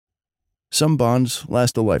Some bonds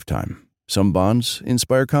last a lifetime. Some bonds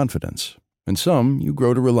inspire confidence. And some you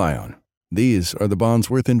grow to rely on. These are the bonds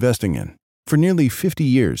worth investing in. For nearly 50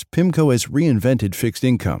 years, PIMCO has reinvented fixed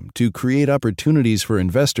income to create opportunities for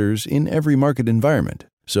investors in every market environment.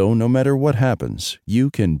 So no matter what happens, you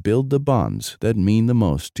can build the bonds that mean the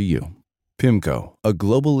most to you. PIMCO, a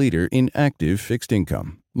global leader in active fixed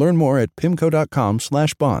income. Learn more at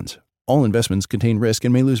pimco.com/bonds. All investments contain risk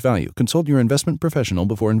and may lose value. Consult your investment professional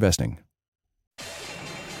before investing.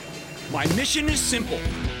 My mission is simple: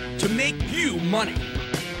 to make you money.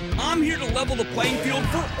 I'm here to level the playing field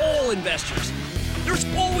for all investors. There's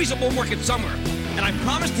always a bull market somewhere, and I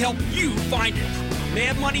promise to help you find it.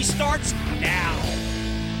 Mad Money starts now.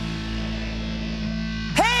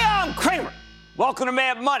 Hey, I'm Cramer. Welcome to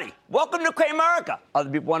Mad Money. Welcome to Cramerica. Other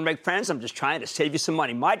people want to make friends. I'm just trying to save you some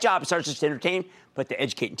money. My job is not just to entertain, but to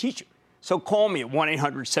educate and teach you. So call me at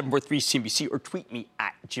 1-800-743-CNBC or tweet me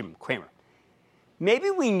at Jim Cramer.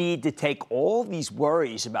 Maybe we need to take all these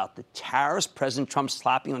worries about the tariffs President Trump's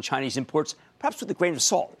slapping on Chinese imports, perhaps with a grain of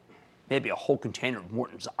salt. Maybe a whole container of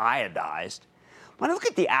Morton's iodized. When I look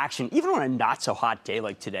at the action, even on a not-so-hot day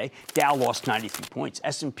like today, Dow lost 93 points.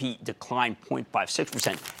 S&P declined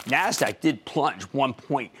 0.56%. NASDAQ did plunge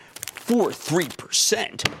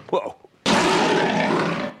 1.43%. Whoa.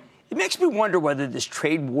 It makes me wonder whether this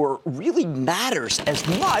trade war really matters as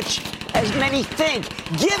much as many think,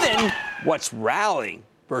 given what's rallying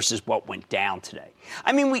versus what went down today.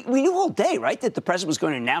 I mean, we knew all day, right, that the president was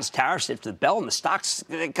going to announce tariffs after the bell and the stocks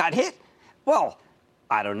got hit. Well,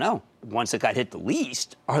 I don't know. The ones that got hit the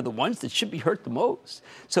least are the ones that should be hurt the most.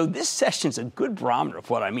 So this session's a good barometer of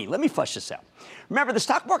what I mean. Let me flesh this out. Remember, the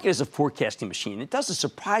stock market is a forecasting machine. It does a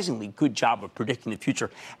surprisingly good job of predicting the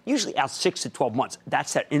future, usually out 6 to 12 months.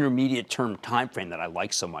 That's that intermediate term time frame that I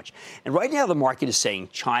like so much. And right now, the market is saying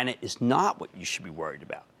China is not what you should be worried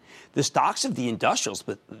about. The stocks of the industrials,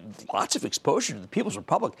 with lots of exposure to the People's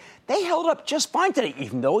Republic, they held up just fine today,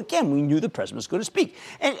 even though, again, we knew the president was going to speak.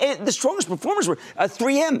 And the strongest performers were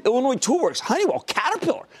 3M, Illinois Toolworks, Honeywell,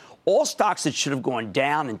 Caterpillar, all stocks that should have gone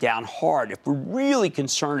down and down hard if we're really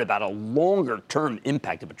concerned about a longer-term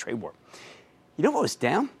impact of a trade war. You know what was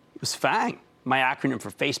down? It was FANG, my acronym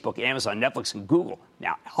for Facebook, Amazon, Netflix, and Google,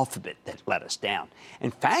 now Alphabet, that let us down.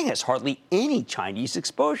 And FANG has hardly any Chinese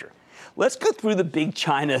exposure. Let's go through the big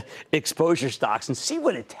China exposure stocks and see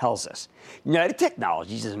what it tells us. United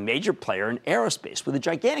Technologies is a major player in aerospace with a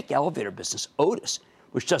gigantic elevator business, Otis,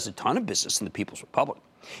 which does a ton of business in the People's Republic.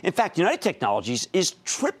 In fact, United Technologies is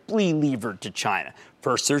triply levered to China.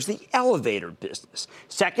 First, there's the elevator business.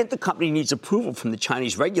 Second, the company needs approval from the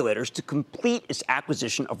Chinese regulators to complete its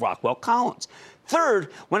acquisition of Rockwell Collins.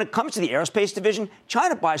 Third, when it comes to the aerospace division,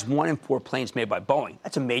 China buys 1 in 4 planes made by Boeing.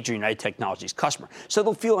 That's a major United Technologies customer, so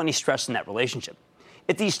they'll feel any stress in that relationship.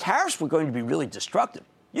 If these tariffs were going to be really destructive,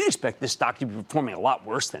 you'd expect this stock to be performing a lot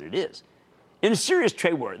worse than it is. In a serious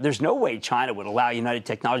trade war, there's no way China would allow United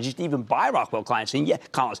Technologies to even buy Rockwell Collins. And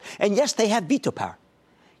yes, they have veto power.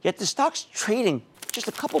 Yet the stock's trading just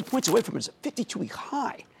a couple of points away from its 52-week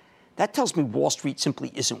high. That tells me Wall Street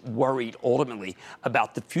simply isn't worried ultimately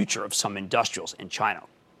about the future of some industrials in China.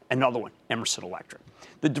 Another one, Emerson Electric,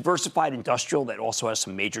 the diversified industrial that also has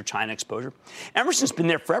some major China exposure. Emerson's been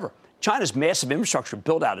there forever. China's massive infrastructure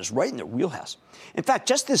build-out is right in their wheelhouse. In fact,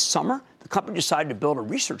 just this summer, the company decided to build a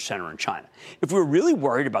research center in China. If we were really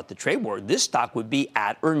worried about the trade war, this stock would be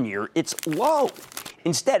at or near its low.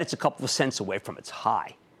 Instead, it's a couple of cents away from its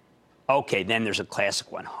high. Okay, then there's a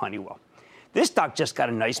classic one, Honeywell. This stock just got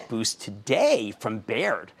a nice boost today from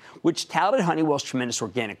Baird, which touted Honeywell's tremendous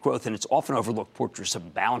organic growth and its often overlooked fortress of a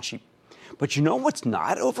balance sheet. But you know what's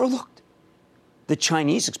not overlooked? The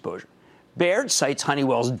Chinese exposure. Baird cites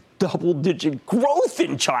Honeywell's double-digit growth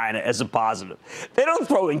in China as a positive. They don't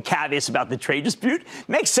throw in caveats about the trade dispute.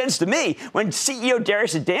 Makes sense to me. When CEO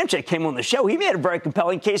Darius Adamczyk came on the show, he made a very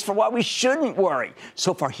compelling case for why we shouldn't worry.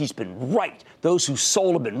 So far, he's been right. Those who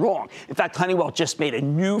sold have been wrong. In fact, Honeywell just made a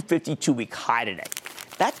new 52-week high today.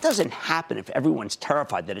 That doesn't happen if everyone's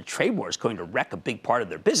terrified that a trade war is going to wreck a big part of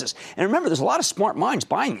their business. And remember, there's a lot of smart minds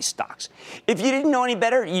buying these stocks. If you didn't know any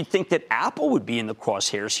better, you'd think that Apple would be in the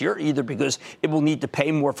crosshairs here, either because it will need to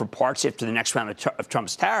pay more for parts after the next round of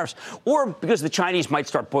Trump's tariffs, or because the Chinese might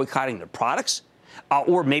start boycotting their products,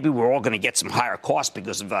 or maybe we're all going to get some higher costs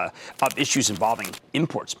because of issues involving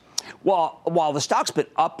imports. While the stock's been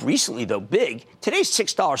up recently, though big, today's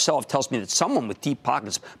 $6 sell-off tells me that someone with deep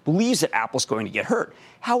pockets believes that Apple's going to get hurt.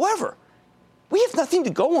 However, we have nothing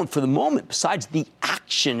to go on for the moment besides the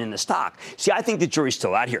action in the stock. See, I think the jury's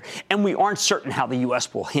still out here, and we aren't certain how the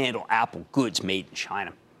U.S. will handle Apple goods made in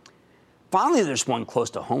China. Finally, there's one close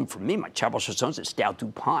to home for me. My Chapel Owns at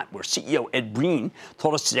DowDuPont, where CEO Ed Breen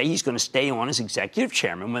told us today he's going to stay on as executive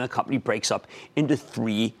chairman when the company breaks up into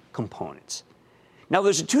 3 components. Now,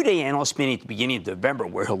 there's a 2-day analyst meeting at the beginning of November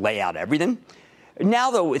where he'll lay out everything.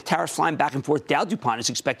 Now, though, with tariffs flying back and forth, DowDuPont is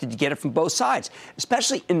expected to get it from both sides,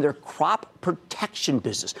 especially in their crop protection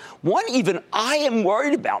business. One even I am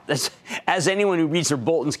worried about this, as anyone who reads their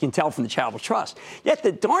bulletins can tell from the Charitable Trust. Yet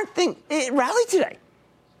the darn thing, it rallied today,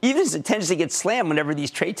 even as it tends to get slammed whenever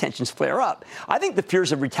these trade tensions flare up. I think the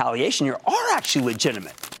fears of retaliation here are actually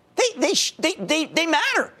legitimate. They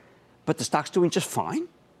matter. But the stock's doing just fine?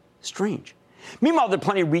 Strange. Meanwhile, there are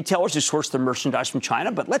plenty of retailers who source their merchandise from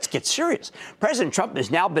China, but let's get serious. President Trump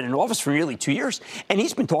has now been in office for nearly 2 years, and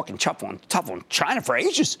he's been talking tough on China for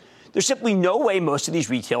ages. There's simply no way most of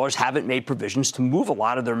these retailers haven't made provisions to move a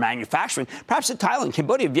lot of their manufacturing, perhaps to Thailand,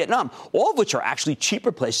 Cambodia, Vietnam, all of which are actually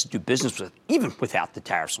cheaper places to do business with, even without the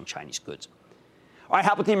tariffs on Chinese goods. All right,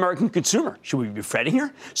 how about the American consumer? Should we be fretting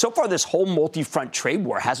here? So far, this whole multi-front trade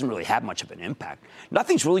war hasn't really had much of an impact.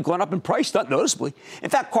 Nothing's really gone up in price, not noticeably. In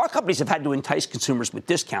fact, car companies have had to entice consumers with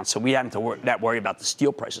discounts, so we haven't to worry about the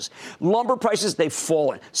steel prices. Lumber prices, they've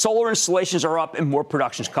fallen. Solar installations are up, and more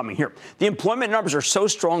production's coming here. The employment numbers are so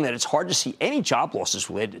strong that it's hard to see any job losses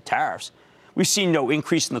related to tariffs. We've seen no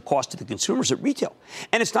increase in the cost to the consumers at retail.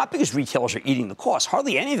 And it's not because retailers are eating the cost.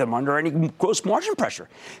 Hardly any of them are under any gross margin pressure.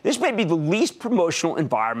 This may be the least promotional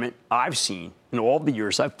environment I've seen in all the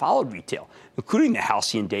years I've followed retail, including the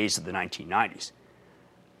halcyon days of the 1990s.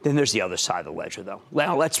 Then there's the other side of the ledger, though.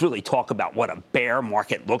 Now, let's really talk about what a bear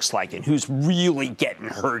market looks like and who's really getting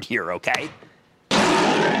hurt here, okay?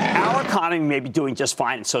 Our economy may be doing just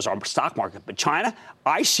fine, and so is our stock market. But China,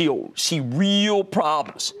 I see real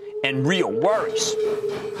problems and real worries.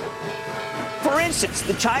 For instance,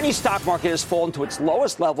 the Chinese stock market has fallen to its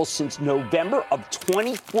lowest level since November of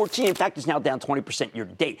 2014. In fact, it's now down 20% year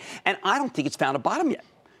to date. And I don't think it's found a bottom yet.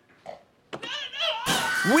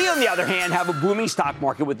 We, on the other hand, have a booming stock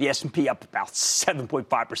market with the S&P up about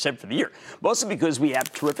 7.5% for the year, mostly because we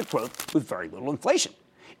have terrific growth with very little inflation.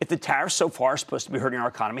 If the tariffs so far are supposed to be hurting our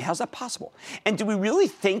economy, how's that possible? And do we really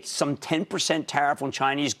think some 10% tariff on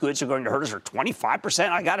Chinese goods are going to hurt us, or 25%?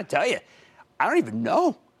 I got to tell you, I don't even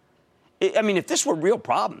know. I mean, if this were a real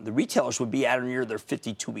problem, the retailers would be at or near their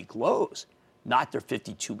 52-week lows, not their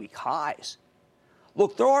 52-week highs.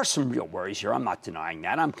 Look, there are some real worries here. I'm not denying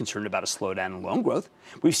that. I'm concerned about a slowdown in loan growth.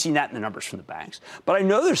 We've seen that in the numbers from the banks. But I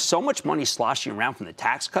know there's so much money sloshing around from the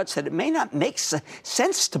tax cuts that it may not make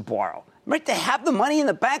sense to borrow. Right? They have the money in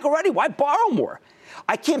the bank already. Why borrow more?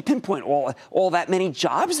 I can't pinpoint all that many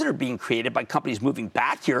jobs that are being created by companies moving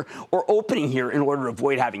back here or opening here in order to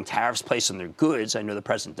avoid having tariffs placed on their goods. I know the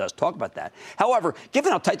president does talk about that. However,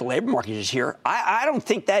 given how tight the labor market is here, I don't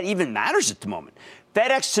think that even matters at the moment.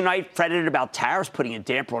 FedEx tonight fretted about tariffs putting a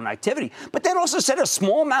damper on activity, but then also said a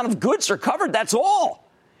small amount of goods are covered. That's all.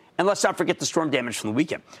 And let's not forget the storm damage from the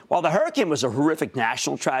weekend. While the hurricane was a horrific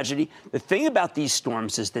national tragedy, the thing about these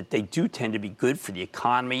storms is that they do tend to be good for the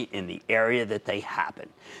economy in the area that they happen.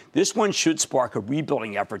 This one should spark a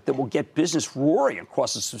rebuilding effort that will get business roaring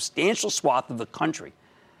across a substantial swath of the country,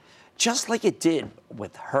 just like it did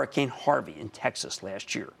with Hurricane Harvey in Texas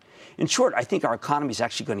last year. In short, I think our economy is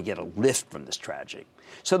actually going to get a lift from this tragedy.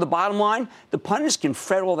 So the bottom line, the pundits can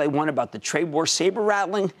fret all they want about the trade war saber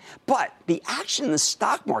rattling, but the action in the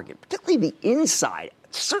stock market, particularly the inside,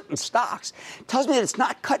 certain stocks, tells me that it's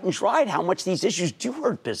not cut and dried how much these issues do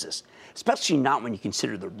hurt business, especially not when you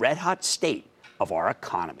consider the red-hot state of our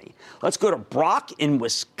economy. Let's go to Brock in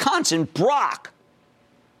Wisconsin. Brock.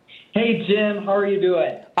 Hey, Jim. How are you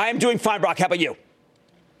doing? I am doing fine, Brock. How about you?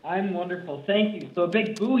 I'm wonderful. Thank you. So a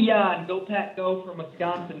big booyah and go Pack Go from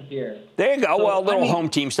Wisconsin here. There you go. So, well, little home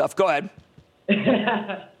team stuff. Go ahead.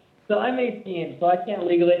 So I'm 18, so I can't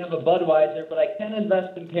legally have a Budweiser, but I can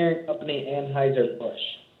invest in parent company Anheuser-Busch.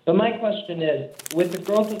 So my question is, with the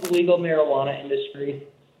growth of the legal marijuana industry,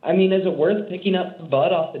 I mean, is it worth picking up some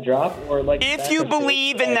bud off the drop? Or like, if you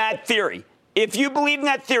believe in that theory. If you believe in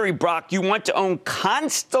that theory, Brock, you want to own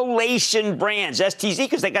Constellation Brands, STZ,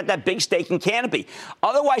 because they got that big stake in Canopy.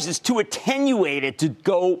 Otherwise, it's too attenuated to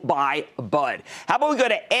go buy Bud. How about we go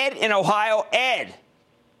to Ed in Ohio? Ed.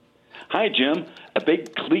 Hi, Jim. A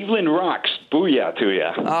big Cleveland Rocks. Booyah to you.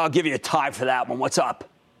 I'll give you a tie for that one. What's up?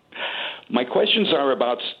 My questions are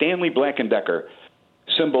about Stanley Black & Decker.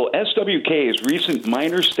 Symbol SWK's recent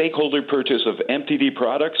minor stakeholder purchase of MTD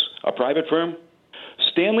Products, a private firm.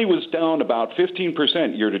 Stanley was down about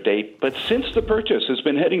 15% year to date, but since the purchase has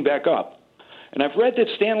been heading back up. And I've read that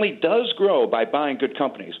Stanley does grow by buying good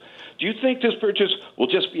companies. Do you think this purchase will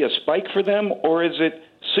just be a spike for them, or is it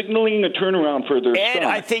signaling a turnaround for their And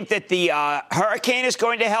stock. I think that the hurricane is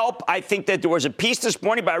going to help. I think that there was a piece this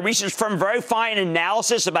morning by a research firm verifying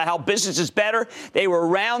analysis about how business is better. They were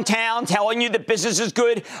around town telling you that business is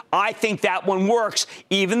good. I think that one works,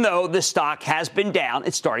 even though the stock has been down.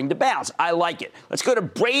 It's starting to bounce. I like it. Let's go to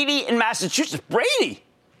Brady in Massachusetts. Brady.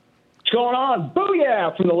 What's going on?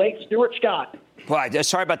 Booyah from the late Stuart Scott. Well,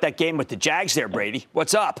 sorry about that game with the Jags there, Brady.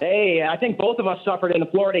 What's up? Hey, I think both of us suffered in the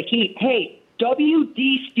Florida heat. Hey,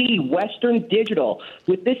 WDC, Western Digital,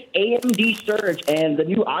 with this AMD surge and the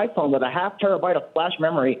new iPhone with a 0.5 terabyte of flash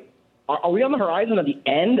memory, are we on the horizon of the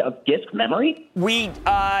end of disk memory?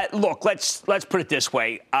 Look, let's put it this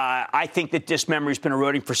way. I think that disk memory's been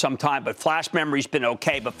eroding for some time, but flash memory's been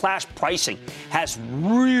okay. But flash pricing has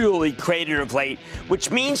really cratered of late,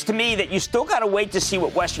 which means to me that you still got to wait to see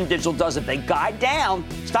what Western Digital does. If they guide down,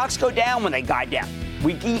 stocks go down when they guide down.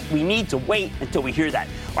 We need to wait until we hear that.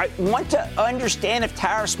 All right, want to understand if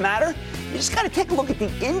tariffs matter? You just got to take a look at the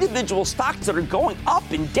individual stocks that are going up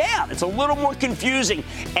and down. It's a little more confusing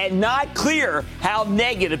and not clear how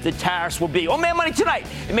negative the tariffs will be. On Mad Money tonight,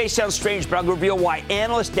 it may sound strange, but I'll reveal why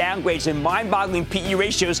analyst downgrades and mind-boggling PE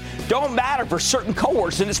ratios don't matter for certain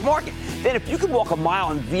cohorts in this market. Then if you could walk a mile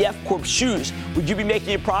in VF Corp's shoes, would you be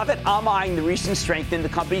making a profit? I'm eyeing the recent strength in the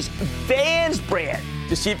company's Vans brand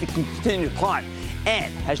to see if it can continue to climb.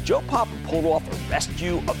 And has Joe Papa pulled off a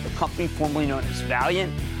rescue of the company formerly known as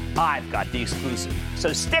Valiant? I've got the exclusive.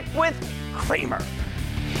 So stick with Cramer.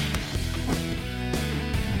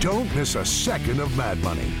 Don't miss a second of Mad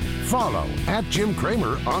Money. Follow @Jim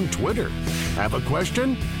Cramer on Twitter. Have a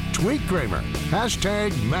question? Tweet Cramer.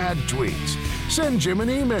 #MadTweets. Send Jim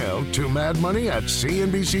an email to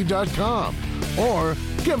madmoney@cnbc.com or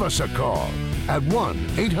give us a call at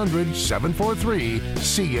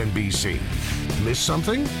 1-800-743-CNBC. Miss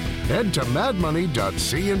something? Head to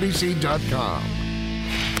madmoney.cnbc.com.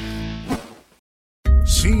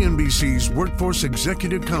 CNBC's Workforce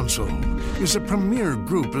Executive Council is a premier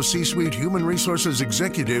group of C-suite human resources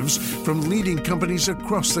executives from leading companies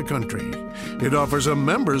across the country. It offers a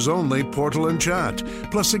members-only portal and chat,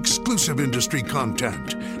 plus exclusive industry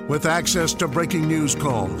content, with access to breaking news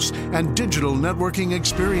calls and digital networking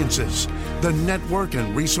experiences. The network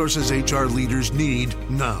and resources HR leaders need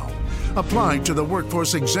now. Apply to the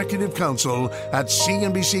Workforce Executive Council at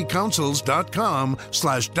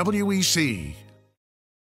cnbccouncils.com/WEC.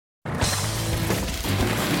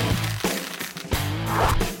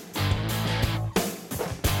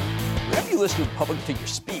 Whenever you listen to public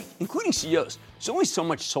figures speak, including CEOs, there's only so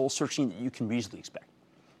much soul searching that you can reasonably expect.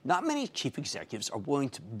 Not many chief executives are willing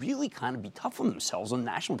to really kind of be tough on themselves on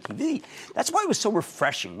national TV. That's why it was so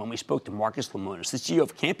refreshing when we spoke to Marcus Lemonis, the CEO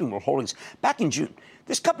of Camping World Holdings, back in June.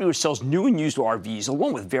 This company, which sells new and used RVs,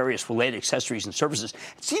 along with various related accessories and services,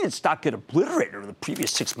 had seen its stock get obliterated over the previous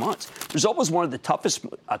 6 months. The result was one of the toughest,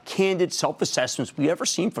 candid self-assessments we've ever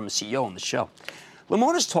seen from a CEO on the show.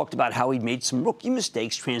 Lemonis talked about how he made some rookie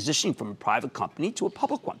mistakes transitioning from a private company to a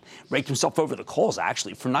public one. Raked himself over the coals,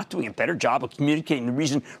 actually, for not doing a better job of communicating the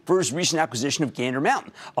reason for his recent acquisition of Gander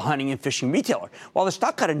Mountain, a hunting and fishing retailer. While the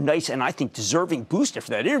stock got a nice and, I think, deserving boost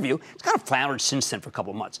after that interview, it's kind of floundered since then for a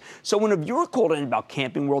couple of months. So when a viewer called in about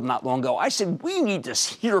Camping World not long ago, I said, we need to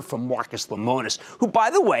hear from Marcus Lemonis, who, by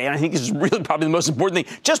the way, and I think this is really probably the most important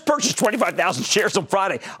thing, just purchased 25,000 shares on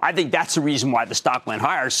Friday. I think that's the reason why the stock went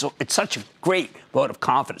higher. So it's such a great vote of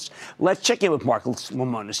confidence. Let's check in with Marcus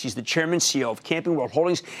Lemonis. He's the chairman and CEO of Camping World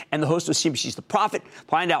Holdings and the host of CNBC's The Profit.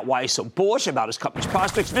 Find out why he's so bullish about his company's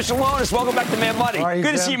prospects. Mr. Lemonis, welcome back to Mad Money.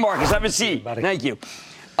 Good to see you, Marcus. Have a seat. Thank you.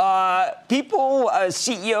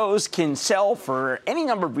 CEOs can sell for any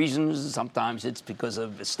number of reasons. Sometimes it's because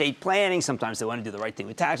of estate planning. Sometimes they want to do the right thing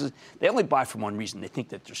with taxes. They only buy for one reason. They think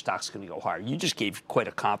that their stock's going to go higher. You just gave quite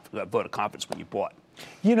a vote of confidence when you bought.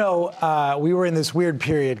 You know, we were in this weird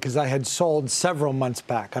period because I had sold several months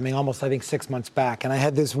back. I mean, almost, I think, 6 months back. And I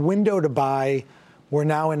had this window to buy. We're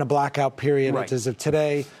now in a blackout period. Right. As of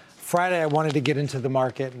today. Friday, I wanted to get into the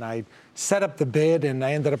market, and I set up the bid, and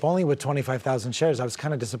I ended up only with 25,000 shares. I was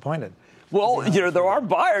kind of disappointed. Well, there are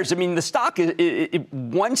buyers. I mean, the stock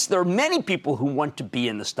once there are many people who want to be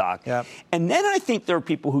in the stock. Yep. And then I think there are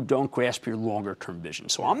people who don't grasp your longer-term vision.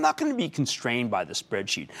 So I'm not going to be constrained by the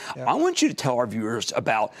spreadsheet. Yep. I want you to tell our viewers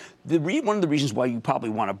about one of the reasons why you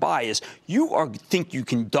probably want to buy is think you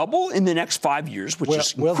can double in the next 5 years, which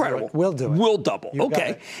is incredible. We'll do it. We'll double.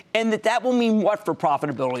 Okay. And that will mean what for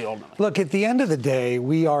profitability ultimately? Look, at the end of the day,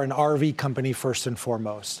 we are an RV company first and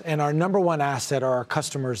foremost. And our number one asset are our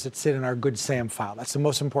customers that sit in our Good Sam file. That's the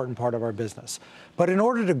most important part of our business. But in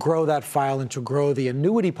order to grow that file and to grow the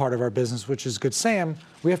annuity part of our business, which is Good Sam,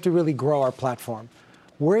 we have to really grow our platform.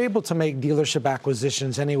 we're able to make dealership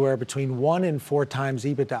acquisitions anywhere between 1 and 4 times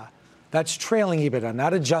EBITDA. That's trailing EBITDA,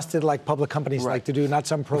 not adjusted like public companies like to do, not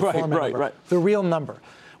some pro forma number. The real number.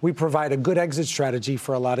 We provide a good exit strategy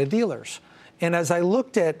for a lot of dealers. And as I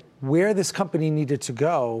looked at where this company needed to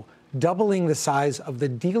go, doubling the size of the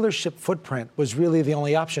dealership footprint was really the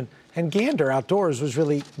only option. And Gander Outdoors was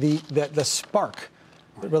really the spark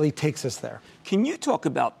that really takes us there. Can you talk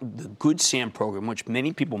about the Good Sam program, which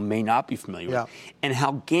many people may not be familiar with, and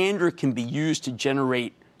how Gander can be used to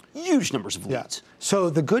generate huge numbers of leads?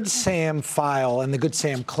 So the Good Sam file and the Good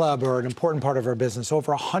Sam Club are an important part of our business.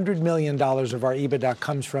 Over $100 million of our EBITDA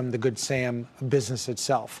comes from the Good Sam business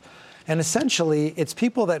itself. And essentially, it's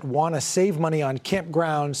people that want to save money on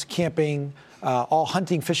campgrounds, camping, all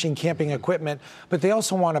hunting, fishing, camping equipment, but they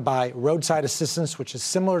also want to buy roadside assistance, which is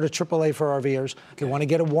similar to AAA for RVers. They want to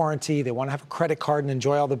get a warranty. They want to have a credit card and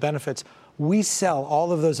enjoy all the benefits. We sell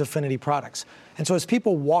all of those affinity products. And so as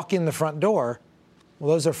people walk in the front door,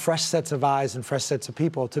 well, those are fresh sets of eyes and fresh sets of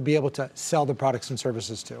people to be able to sell the products and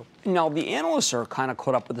services to. Now, the analysts are kind of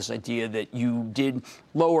caught up with this idea that you did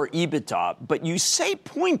lower EBITDA, but you say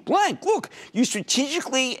point blank, look, you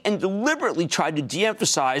strategically and deliberately tried to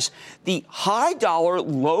de-emphasize the high-dollar,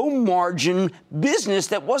 low-margin business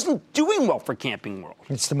that wasn't doing well for Camping World.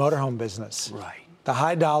 It's the motorhome business. Right. The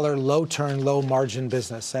high-dollar, low-turn, low-margin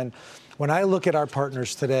business. And when I look at our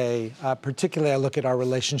partners today, particularly I look at our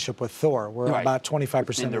relationship with Thor. We're about 25% of their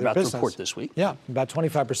business. And they're about to report this week. Yeah, about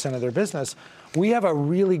 25% of their business. We have a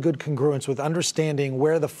really good congruence with understanding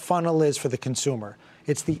where the funnel is for the consumer.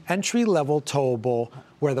 It's the entry-level towable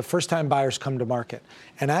where the first-time buyers come to market.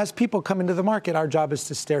 And as people come into the market, our job is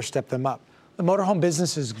to stair-step them up. The motorhome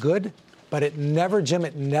business is good, but it never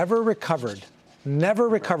recovered. Never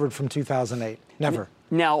recovered from 2008. Never.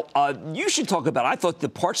 Now, you should talk about, I thought the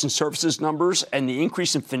parts and services numbers and the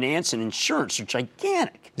increase in finance and insurance are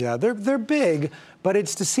gigantic. Yeah, they're big, but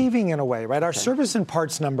it's deceiving in a way, right? Our service and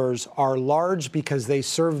parts numbers are large because they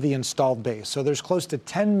serve the installed base. So there's close to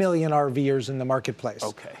 10 million RVers in the marketplace.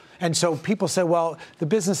 Okay. And so people say, well, the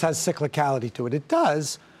business has cyclicality to it. It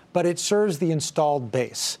does, but it serves the installed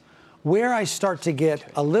base. Where I start to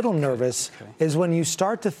get a little nervous is when you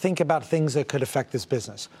start to think about things that could affect this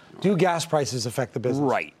business. Do gas prices affect the business?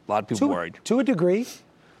 Right. A lot of people worried. To a degree.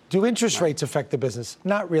 Do interest rates affect the business?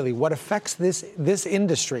 Not really. What affects this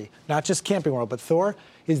industry, not just Camping World, but Thor,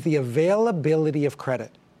 is the availability of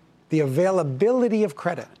credit. The availability of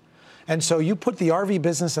credit. And so you put the RV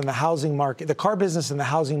business and the housing market, the car business and the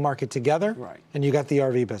housing market together, and you got the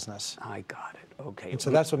RV business. I got it. Okay. And so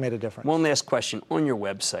that's what made a difference. One last question. On your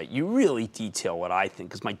website, you really detail what I think,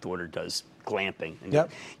 because my daughter does glamping. And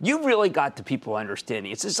you really got the people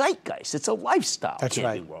understanding. It's a zeitgeist. It's a lifestyle. That's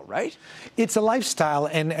Camping World, right? It's a lifestyle.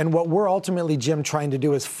 And what we're ultimately, Jim, trying to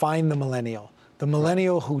do is find the millennial. The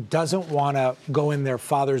millennial who doesn't want to go in their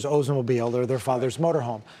father's Oldsmobile or their father's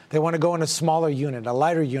motorhome. They want to go in a smaller unit, a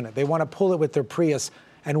lighter unit. They want to pull it with their Prius.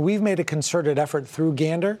 And we've made a concerted effort through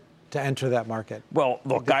Gander to enter that market. Well,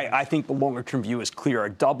 look, I think the longer-term view is clear. A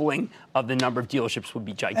doubling of the number of dealerships would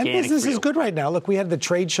be gigantic. And business is good right now. Look, we had the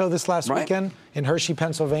trade show this last weekend in Hershey,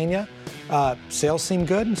 Pennsylvania. Sales seem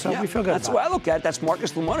good, and so we feel good. That's the way I look at it. That's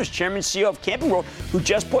Marcus Lemonis, Chairman and CEO of Camping World, who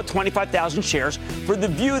just bought 25,000 shares for the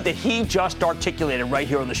view that he just articulated right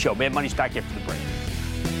here on the show. Mad Money's back after the break.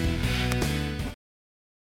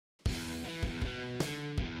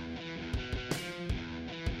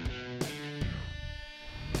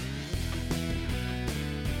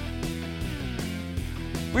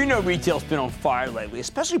 We know retail's been on fire lately,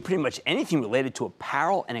 especially pretty much anything related to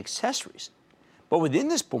apparel and accessories. But within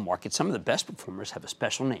this bull market, some of the best performers have a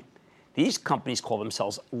special name. These companies call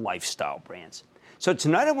themselves lifestyle brands. So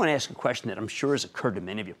tonight I want to ask a question that I'm sure has occurred to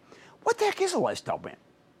many of you. What the heck is a lifestyle brand?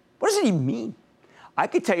 What does it even mean? I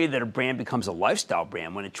could tell you that a brand becomes a lifestyle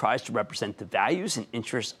brand when it tries to represent the values and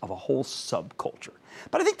interests of a whole subculture.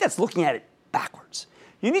 But I think that's looking at it backwards.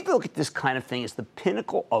 You need to look at this kind of thing as the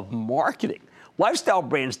pinnacle of marketing. Lifestyle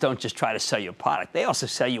brands don't just try to sell you a product. They also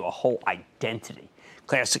sell you a whole identity.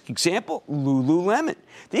 Classic example, Lululemon.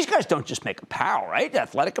 These guys don't just make apparel, right?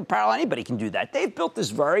 Athletic apparel, anybody can do that. They've built this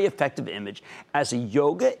very effective image as a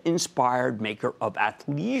yoga-inspired maker of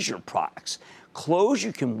athleisure products. Clothes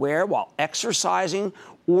you can wear while exercising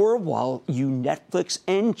or while you Netflix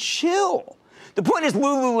and chill. The point is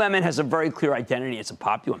Lululemon has a very clear identity. It's a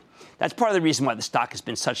popular one. That's part of the reason why the stock has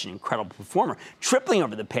been such an incredible performer, tripling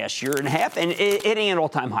over the past year and a half and hitting an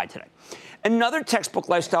all-time high today. Another textbook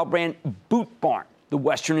lifestyle brand, Boot Barn, the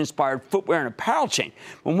Western-inspired footwear and apparel chain.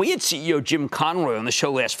 When we had CEO Jim Conroy on the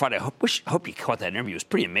show last Friday, I hope you caught that interview. It was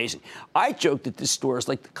pretty amazing. I joked that this store is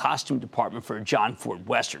like the costume department for a John Ford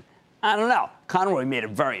Western. I don't know. Conroy made a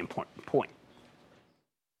very important point.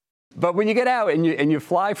 But when you get out and you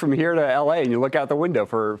fly from here to L.A. and you look out the window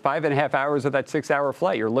for 5.5 hours of that 6-hour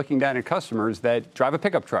flight, you're looking down at customers that drive a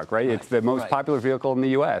pickup truck, right? It's the most popular vehicle in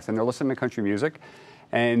the U.S., and they're listening to country music.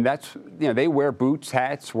 And that's, they wear boots,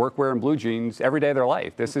 hats, workwear, and blue jeans every day of their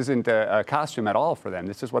life. This isn't a costume at all for them.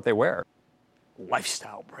 This is what they wear.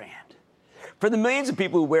 Lifestyle brand. For the millions of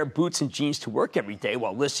people who wear boots and jeans to work every day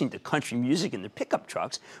while listening to country music in their pickup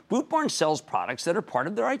trucks, Boot Barn sells products that are part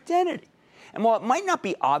of their identity. And while it might not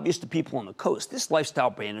be obvious to people on the coast, this lifestyle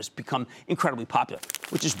brand has become incredibly popular,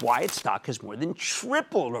 which is why its stock has more than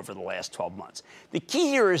tripled over the last 12 months. The key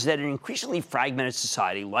here is that in an increasingly fragmented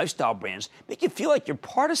society, lifestyle brands make you feel like you're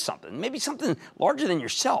part of something, maybe something larger than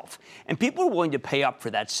yourself. And people are willing to pay up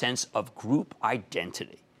for that sense of group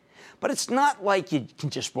identity. But it's not like you can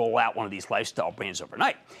just roll out one of these lifestyle brands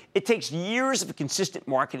overnight. It takes years of consistent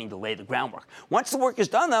marketing to lay the groundwork. Once the work is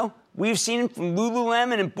done, though, we've seen from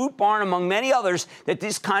Lululemon and Boot Barn, among many others, that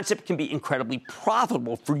this concept can be incredibly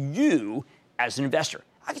profitable for you as an investor.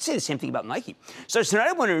 I could say the same thing about Nike. So tonight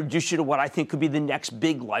I want to introduce you to what I think could be the next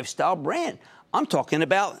big lifestyle brand. I'm talking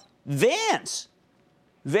about Vans.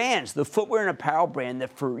 Vans, the footwear and apparel brand that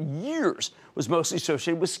for years was mostly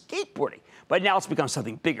associated with skateboarding. But now it's become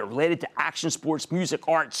something bigger, related to action sports, music,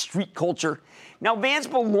 art, street culture. Now, Vans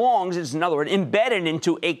belongs, is another word, embedded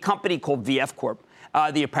into a company called VF Corp,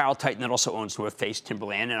 the apparel titan that also owns North Face,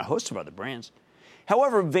 Timberland, and a host of other brands.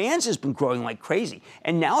 However, Vans has been growing like crazy,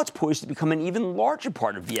 and now it's poised to become an even larger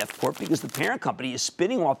part of VF Corp because the parent company is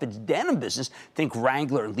spinning off its denim business, think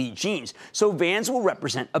Wrangler and Lee Jeans, so Vans will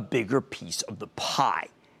represent a bigger piece of the pie.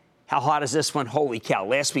 How hot is this one? Holy cow.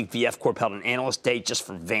 Last week, VF Corp held an analyst day just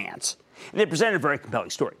for Vans. And they presented a very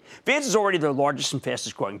compelling story. Vans is already their largest and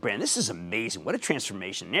fastest growing brand. This is amazing. What a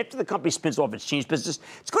transformation. And after the company spins off its jeans business,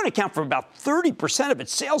 it's going to account for about 30% of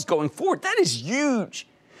its sales going forward. That is huge.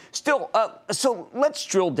 Still, so let's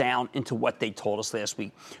drill down into what they told us last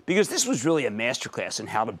week, because this was really a masterclass in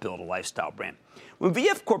how to build a lifestyle brand. When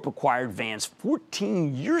VF Corp acquired Vans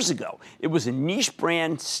 14 years ago, it was a niche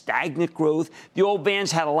brand, stagnant growth. The old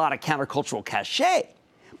Vans had a lot of countercultural cachet,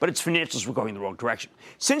 but its financials were going in the wrong direction.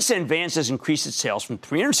 Since then, Vans has increased its sales from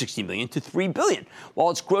 $360 million to $3 billion,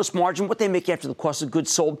 while its gross margin, what they make after the cost of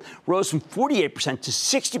goods sold, rose from 48% to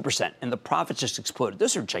 60%, and the profits just exploded.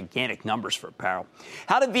 Those are gigantic numbers for apparel.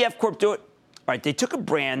 How did VF Corp do it? All right, they took a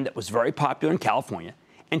brand that was very popular in California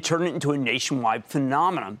and turned it into a nationwide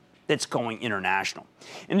phenomenon that's going international.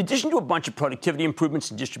 In addition to a bunch of productivity improvements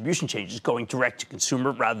and distribution changes going direct to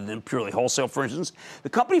consumer rather than purely wholesale, for instance, the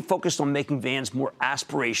company focused on making Vans more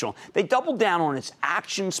aspirational. They doubled down on its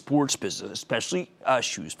action sports business, especially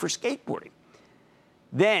shoes for skateboarding.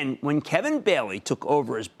 Then, when Kevin Bailey took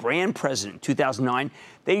over as brand president in 2009,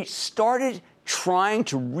 they started trying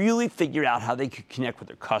to really figure out how they could connect with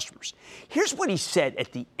their customers. Here's what he said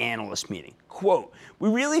at the analyst meeting. Quote, "We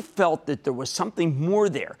really felt that there was something more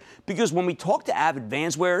there because when we talked to avid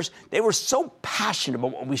Vans wearers, they were so passionate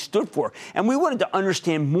about what we stood for, and we wanted to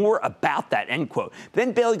understand more about that," end quote.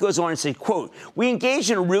 Then Bailey goes on and says, quote, "We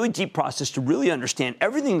engaged in a really deep process to really understand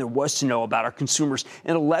everything there was to know about our consumers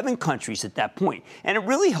in 11 countries at that point, and it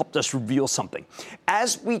really helped us reveal something.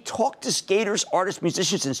 As we talked to skaters, artists,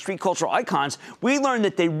 musicians, and street cultural icons, we learned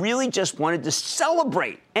that they really just wanted to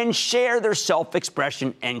celebrate and share their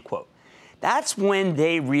self-expression," end quote. That's when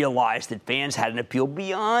they realized that Vans had an appeal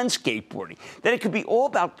beyond skateboarding, that it could be all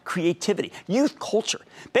about creativity, youth culture.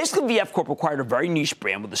 Basically, VF Corp acquired a very niche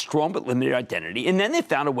brand with a strong but limited identity, and then they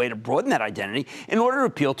found a way to broaden that identity in order to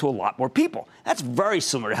appeal to a lot more people. That's very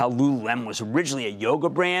similar to how Lululemon was originally a yoga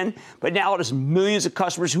brand, but now it has millions of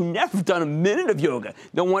customers who never have done a minute of yoga.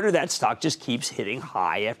 No wonder that stock just keeps hitting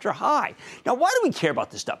high after high. Now, why do we care about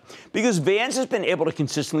this stuff? Because Vans has been able to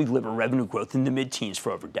consistently deliver revenue growth in the mid-teens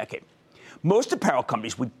for over a decade. Most apparel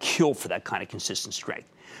companies would kill for that kind of consistent strength.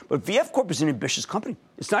 But VF Corp is an ambitious company.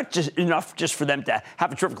 It's not just enough just for them to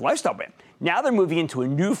have a terrific lifestyle brand. Now they're moving into a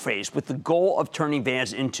new phase with the goal of turning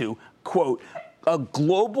Vans into, quote, a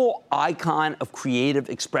global icon of creative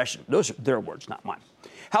expression. Those are their words, not mine.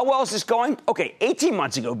 How well is this going? Okay, 18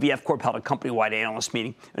 months ago, VF Corp held a company-wide analyst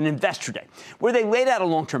meeting, an investor day, where they laid out a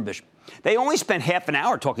long-term vision. They only spent half an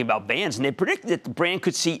hour talking about Vans, and they predicted that the brand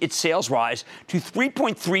could see its sales rise to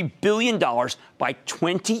 $3.3 billion by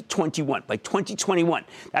 2021. By 2021.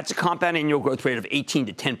 That's a compound annual growth rate of 18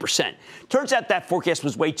 to 10%. Turns out that forecast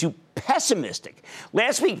was way too pessimistic.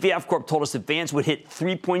 Last week, VF Corp told us that Vans would hit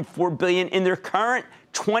 $3.4 billion in their current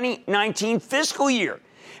 2019 fiscal year.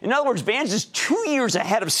 In other words, Vans is 2 years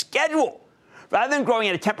ahead of schedule. Rather than growing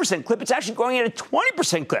at a 10% clip, it's actually growing at a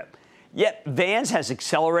 20% clip. Yet Vans has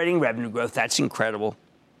accelerating revenue growth. That's incredible.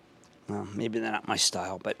 Well, maybe they're not my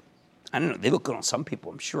style, but I don't know. They look good on some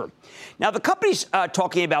people, I'm sure. Now, the company's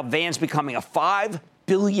talking about Vans becoming a $5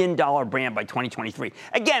 billion brand by 2023.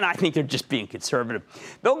 Again, I think they're just being conservative.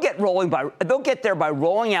 They'll get there by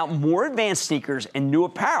rolling out more advanced sneakers and new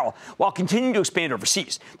apparel while continuing to expand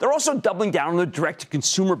overseas. They're also doubling down on the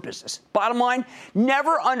direct-to-consumer business. Bottom line,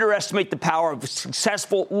 never underestimate the power of a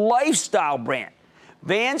successful lifestyle brand.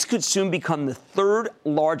 Vans could soon become the third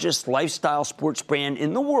largest lifestyle sports brand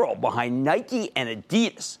in the world behind Nike and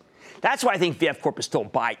Adidas. That's why I think VF Corp is still a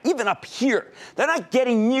buy, even up here. They're not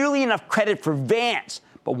getting nearly enough credit for Vans.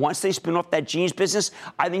 But once they spin off that jeans business,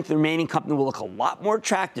 I think the remaining company will look a lot more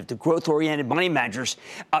attractive to growth-oriented money managers,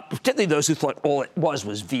 particularly those who thought all it was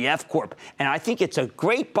VF Corp. And I think it's a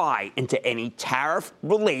great buy into any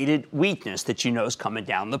tariff-related weakness that you know is coming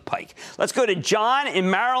down the pike. Let's go to John in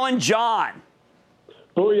Maryland. John.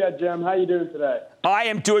 Booyah, Jim. How you doing today? I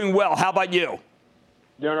am doing well. How about you?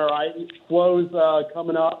 Doing all right. Flow's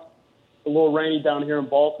coming up. A little rainy down here in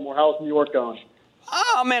Baltimore. How's New York going?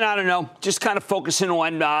 Oh, man, I don't know. Just kind of focusing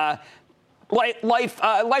on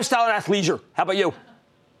lifestyle and athleisure. How about you?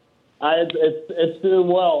 It's doing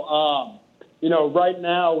well. Right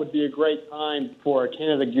now would be a great time for a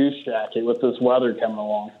Canada Goose jacket with this weather coming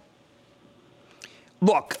along.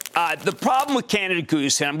 Look, the problem with Canada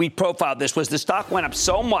Goose, and we profiled this, was the stock went up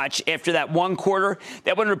so much after that one quarter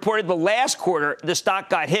that when reported the last quarter, the stock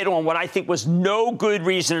got hit on what I think was no good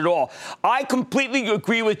reason at all. I completely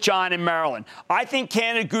agree with John in Maryland. I think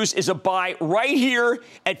Canada Goose is a buy right here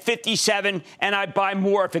at 57, and I'd buy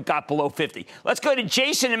more if it got below 50. Let's go to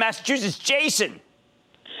Jason in Massachusetts. Jason.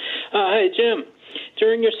 Hi, Jim.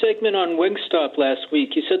 During your segment on Wingstop last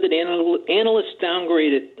week, you said that analysts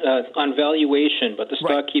downgraded on valuation, but the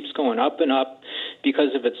stock keeps going up and up because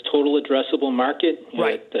of its total addressable market,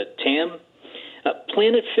 the TAM.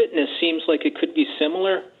 Planet Fitness seems like it could be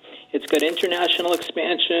similar. It's got international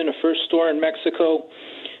expansion, a first store in Mexico.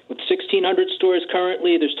 With 1,600 stores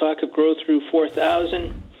currently, there's talk of growth through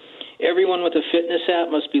 4,000. Everyone with a fitness app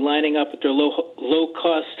must be lining up at their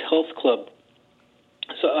low-cost health club.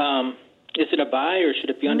 So, is it a buy or should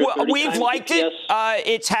it be under 30 We've liked it.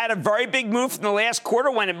 It's had a very big move in the last quarter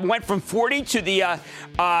when it went from 40 to the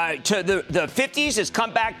 50s. It's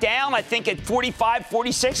come back down. I think at 45,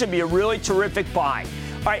 46 would be a really terrific buy.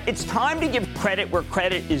 All right, it's time to give credit where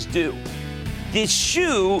credit is due. This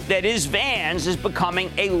shoe that is Vans is becoming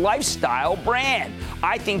a lifestyle brand.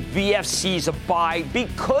 I think VFC is a buy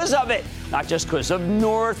because of it, not just because of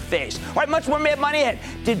North Face. All right, much more Mad Money ahead.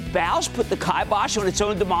 Did Bausch put the kibosh on its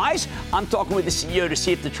own demise? I'm talking with the CEO to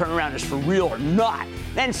see if the turnaround is for real or not.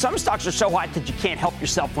 Then some stocks are so hot that you can't help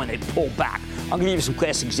yourself when they pull back. I'm going to give you some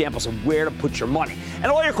classic examples of where to put your money. And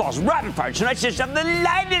all your calls, rapid fire. Tonight's just of the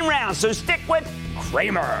lightning round, so stick with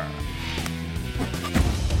Cramer.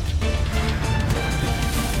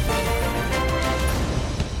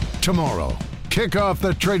 Tomorrow, kick off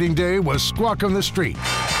the trading day with Squawk on the Street.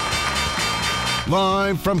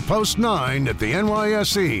 Live from Post 9 at the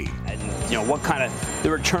NYSE. And, what kind of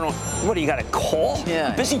the return on, what do you got a call? Yeah.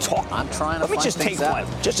 I'm busy talking. I'm trying to Let me just take out.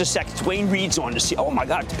 one. Just a second. Dwayne Reed's on to see, oh my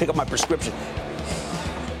God, to pick up my prescription.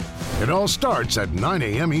 It all starts at 9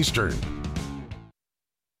 a.m. Eastern.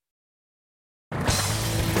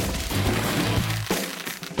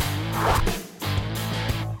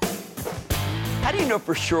 How do you know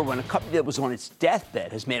for sure when a company that was on its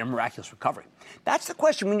deathbed has made a miraculous recovery? That's the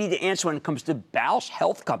question we need to answer when it comes to Bausch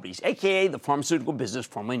Health Companies, a.k.a. the pharmaceutical business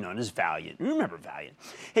formerly known as Valiant. You remember Valiant.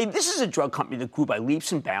 Hey, this is a drug company that grew by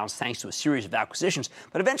leaps and bounds thanks to a series of acquisitions,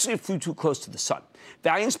 but eventually it flew too close to the sun.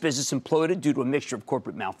 Valiant's business imploded due to a mixture of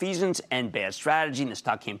corporate malfeasance and bad strategy, and the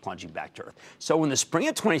stock came plunging back to earth. So in the spring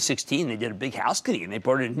of 2016, they did a big house cleaning, and they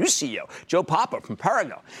brought in a new CEO, Joe Papa from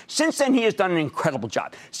Perrigo. Since then, he has done an incredible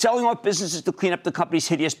job, selling off businesses to clean up the company's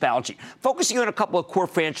hideous balance sheet, focusing on a couple of core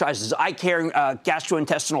franchises, eye care,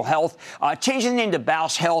 gastrointestinal health, changing the name to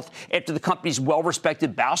Bausch Health after the company's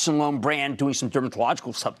well-respected Bausch & Lomb brand, doing some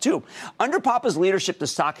dermatological stuff, too. Under Papa's leadership, the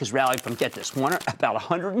stock has rallied from, get this, about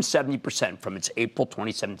 170% from its April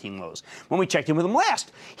 2017 lows. When we checked in with him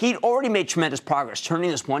last, he'd already made tremendous progress,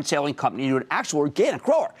 turning this one-selling company into an actual organic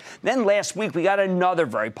grower. Then last week, we got another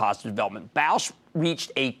very positive development. Bausch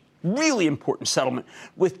reached a really important settlement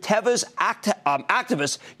with Teva's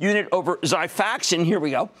activist unit over Xifaxan. Here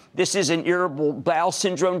we go. This is an irritable bowel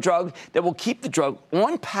syndrome drug that will keep the drug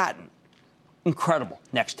on patent incredible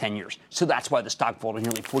next 10 years. So that's why the stock folded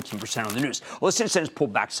nearly 14% on the news. Well, the since then has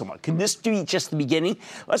pulled back somewhat. Can this be just the beginning?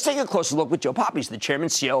 Let's take a closer look with Joe Poppy, the chairman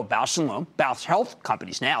and CEO of Bausch & Lomb, Bausch Health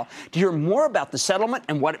Companies now, to hear more about the settlement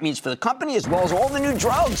and what it means for the company, as well as all the new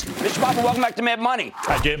drugs. Mr. Poppy, welcome back to Mad Money.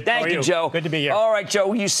 Hi, Jim. Thank you, Joe. Good to be here. All right,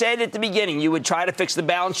 Joe, you said at the beginning you would try to fix the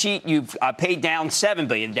balance sheet. You've paid down $7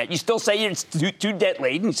 billion in debt. You still say it's too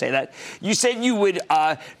debt-laden. You say that. You said you would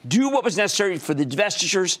do what was necessary for the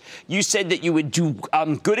divestitures. You said that you would do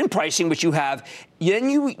good in pricing, which you have. Then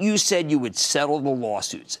you said you would settle the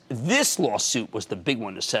lawsuits. This lawsuit was the big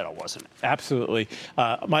one to settle, wasn't it? Absolutely.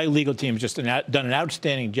 My legal team has just done an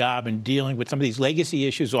outstanding job in dealing with some of these legacy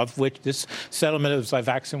issues, of which this settlement of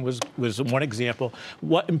Xifaxan was one example.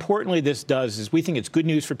 What importantly this does is we think it's good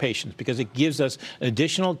news for patients because it gives us an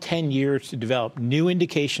additional 10 years to develop new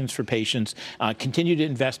indications for patients, continue to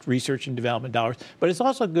invest research and development dollars. But it's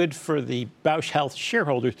also good for the Bausch Health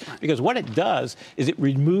shareholders because what it does is it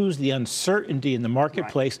removes the uncertainty in the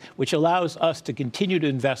marketplace, which allows us to continue to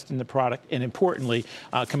invest in the product and, importantly,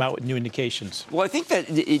 come out with new indications. Well, I think that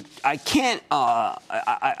you can't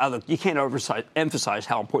emphasize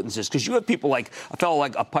how important this is because you have people like a fellow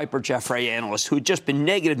like a Piper Jaffray analyst who had just been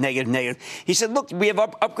negative. He said, look, we have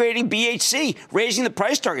upgrading BHC, raising the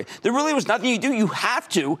price target. There really was nothing you do. You have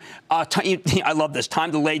to, I love this,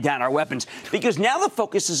 time to lay down our weapons because now the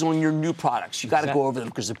focus is on your new products. You got to go over them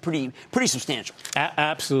because they're pretty substantial.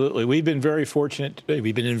 Absolutely. We've been very fortunate.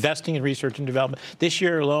 We've been investing in research and development. This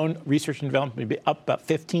year alone, research and development will be up about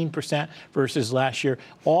 15% versus last year,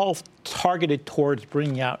 all targeted towards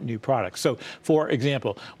bringing out new products. So, for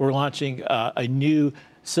example, we're launching a new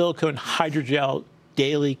silicone hydrogel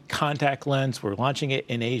daily contact lens. We're launching it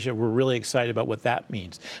in Asia. We're really excited about what that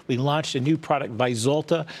means. We launched a new product,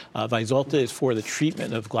 Vyzulta. Vyzulta is for the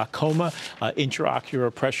treatment of glaucoma,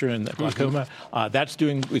 intraocular pressure in the glaucoma.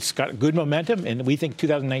 It's got good momentum, and we think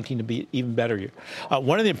 2019 will be even better year.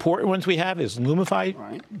 One of the important ones we have is Lumify.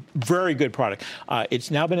 Right. Very good product. It's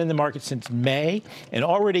now been in the market since May, and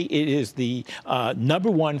already it is the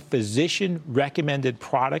 #1 physician-recommended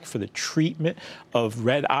product for the treatment of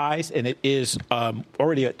red eyes, and it is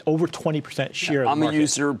already at over 20% share of the market. I'm a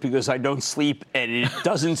user because I don't sleep and it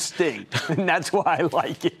doesn't stink, and that's why I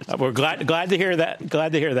like it. We're glad to hear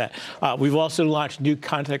that. We've also launched new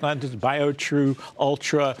contact lenses, BioTrue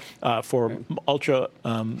Ultra for ultra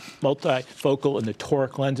multifocal and the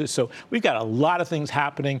toric lenses. So we've got a lot of things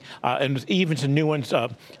happening, and even some new ones.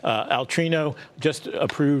 Altrino just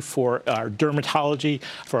approved for our dermatology,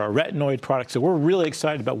 for our retinoid products. So we're really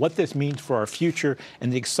excited about what this means for our future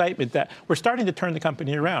and the excitement that we're starting to turn the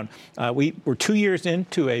company around. We're 2 years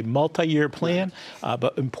into a multi-year plan,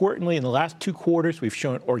 but importantly, in the last 2 quarters, we've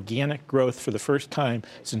shown organic growth for the first time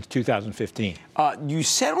since 2015. You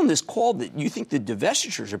said on this call that you think the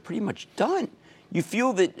divestitures are pretty much done. You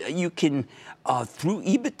feel that you can, through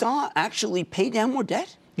EBITDA, actually pay down more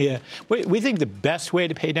debt? Yeah. We think the best way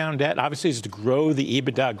to pay down debt, obviously, is to grow the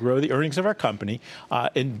EBITDA, grow the earnings of our company.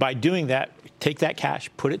 And by doing that, take that cash,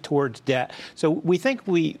 put it towards debt. So we think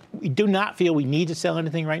we do not feel we need to sell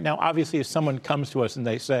anything right now. Obviously, if someone comes to us and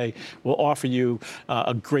they say, we'll offer you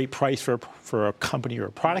a great price for a company or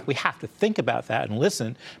a product, we have to think about that and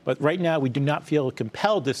listen. But right now, we do not feel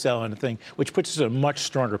compelled to sell anything, which puts us in a much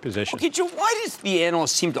stronger position. Okay, Joe, why does the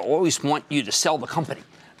analyst seem to always want you to sell the company?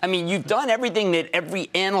 I mean, you've done everything that every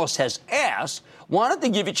analyst has asked. Why don't they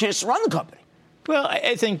give you a chance to run the company? Well,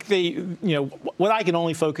 I think what I can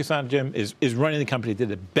only focus on, Jim, is running the company to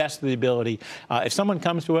the best of the ability. If someone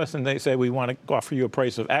comes to us and they say, we want to offer you a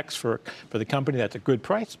price of X for the company, that's a good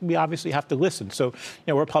price, we obviously have to listen. So,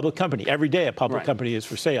 we're a public company. Every day a public company is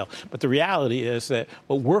for sale. But the reality is that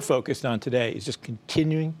what we're focused on today is just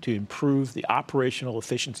continuing to improve the operational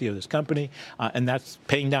efficiency of this company, and that's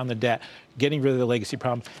paying down the debt, getting rid of the legacy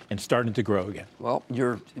problem, and starting to grow again. Well,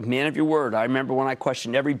 you're a man of your word. I remember when I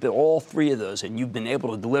questioned all 3 of those, and you've been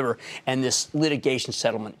able to deliver, and this litigation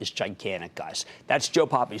settlement is gigantic, guys. That's Joe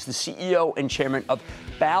Poppy, the CEO and chairman of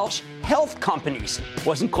Bausch Health Companies.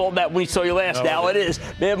 Wasn't called that when we saw you last. No, now it is.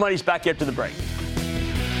 Mad Money's back after the break.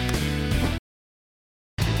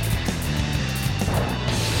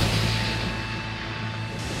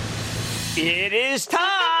 It is time.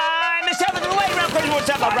 It's time for the late round question. What's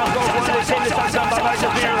up, round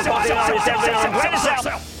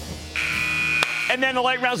and then the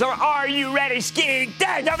late rounds are you ready? Skiing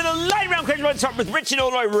down. Time for the late round question. Let's start with Rich in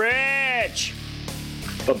Illinois. Rich.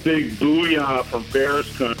 A big booyah from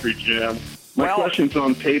Bears country, Jim. My question's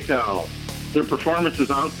on PayPal. Their performance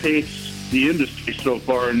has outpaced the industry so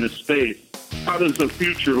far in this space. How does the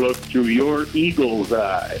future look through your eagle's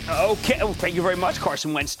eye? Okay. Well, thank you very much,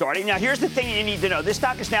 Carson Wentz starting. Now, here's the thing you need to know. This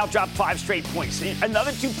stock has now dropped 5 straight points.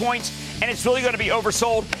 Another 2 points, and it's really going to be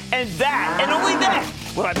oversold. And that, and only that,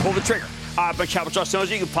 will I pull the trigger. But Capital Trust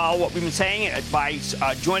knows you can follow what we've been saying by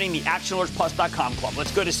joining the ActionAlertsPlus.com club.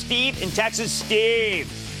 Let's go to Steve in Texas. Steve.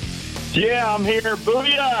 Yeah, I'm here.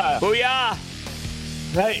 Booyah! Booyah!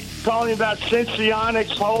 Hey, calling about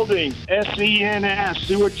Senseonics Holdings, SENS.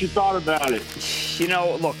 See what you thought about it. You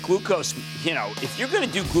know, look, glucose, if you're going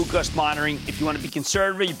to do glucose monitoring, if you want to be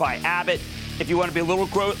conservative, you buy Abbott. If you want to be a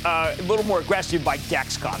little more aggressive, buy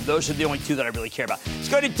Dexcom. Those are the only 2 that I really care about. Let's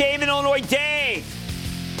go to Dave in Illinois. Dave.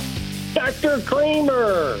 Dr.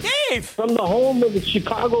 Cramer. Dave. From the home of the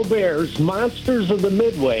Chicago Bears, monsters of the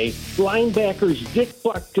Midway, linebackers Dick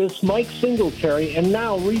Butkus, Mike Singletary, and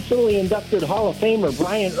now recently inducted Hall of Famer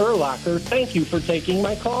Brian Urlacher. Thank you for taking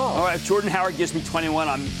my call. All right, Jordan Howard gives me 21.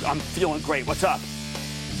 I'm feeling great. What's up?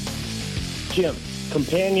 Jim,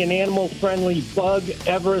 companion animal-friendly Bug,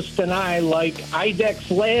 Everest, and I like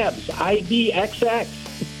IDEX Labs,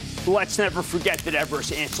 IDXX. Let's never forget that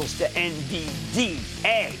Everest answers to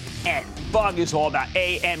NVDA. And Bug is all about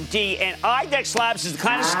AMD. And IDEX Labs is the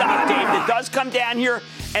kind of stock, Dave, that does come down here.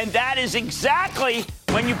 And that is exactly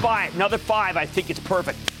when you buy it. Another 5. I think it's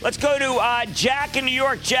perfect. Let's go to Jack in New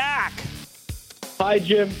York. Jack. Hi,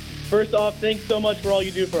 Jim. First off, thanks so much for all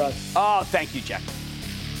you do for us. Oh, thank you, Jack.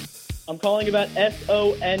 I'm calling about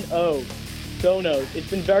SONO. Sonos. It's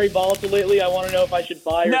been very volatile lately. I want to know if I should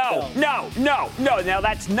buy or sell. No. Now,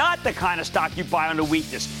 that's not the kind of stock you buy on a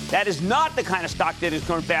weakness. That is not the kind of stock that is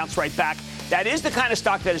going to bounce right back. That is the kind of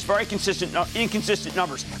stock that is very inconsistent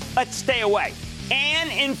numbers. Let's stay away.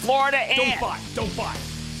 Ann in Florida. Ann. Don't buy.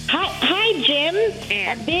 Hi, Jim.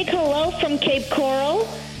 Ann. A big hello from Cape Coral.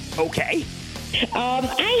 Okay.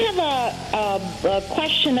 I have a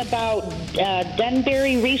question about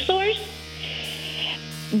Denbury Resource.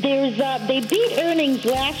 They beat earnings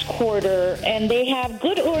last quarter, and they have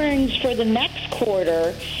good earnings for the next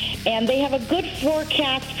quarter, and they have a good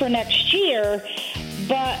forecast for next year.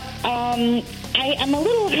 But I'm a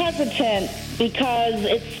little hesitant because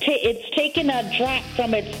it's taken a drop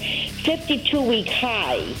from its 52-week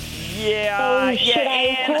high. Yeah, should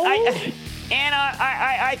I hold?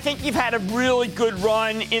 I think you've had a really good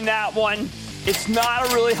run in that one. It's not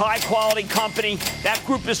a really high-quality company. That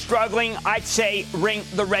group is struggling. I'd say ring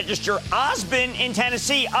the register. Osbin in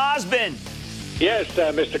Tennessee. Osbin. Yes,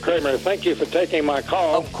 Mr. Cramer, thank you for taking my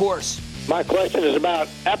call. Of course. My question is about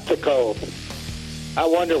Aptico. I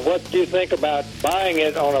wonder, what do you think about buying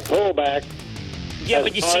it on a pullback? Yeah,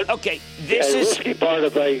 but you see, okay, this is risky part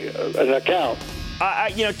of an account.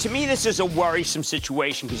 To me, this is a worrisome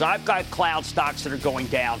situation because I've got cloud stocks that are going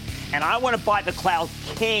down, and I want to buy the cloud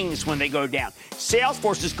kings when they go down.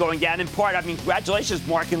 Salesforce is going down in part. I mean, congratulations,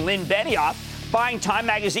 Mark and Lynn Benioff. Buying Time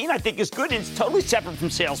Magazine, I think, is good. It's totally separate from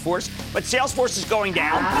Salesforce, but Salesforce is going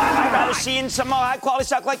down. I'd rather see in some high-quality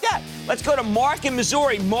stock like that. Let's go to Mark in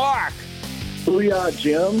Missouri. Mark. Booyah,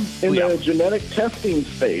 Jim. In the genetic testing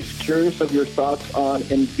space, curious of your thoughts on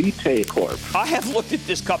Invitae Corp. I have looked at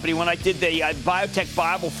this company when I did the Biotech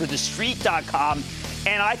Bible for TheStreet.com,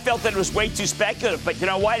 and I felt that it was way too speculative. But you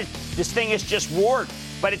know what? This thing is just roared.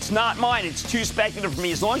 But it's not mine. It's too speculative for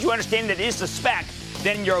me. As long as you understand that it is a spec,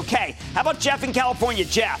 then you're okay. How about Jeff in California?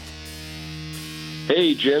 Jeff.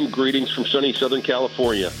 Hey, Jim. Greetings from sunny Southern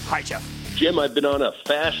California. Hi, Jeff. Jim, I've been on a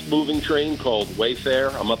fast-moving train called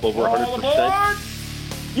Wayfair. I'm up over 100%.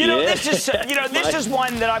 This is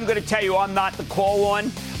one that I'm going to tell you I'm not the call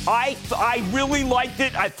on. I really liked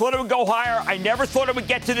it. I thought it would go higher. I never thought it would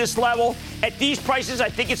get to this level. At these prices, I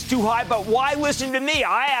think it's too high. But why listen to me?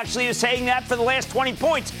 I actually was saying that for the last 20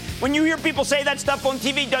 points. When you hear people say that stuff on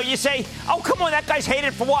TV, don't you say, oh, come on, that guy's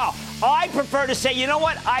hated for a while. I prefer to say, you know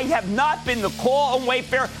what? I have not been the call on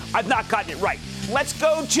Wayfair. I've not gotten it right. Let's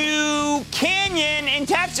go to Canyon in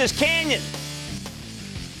Texas. Canyon.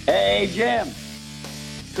 Hey, Jim.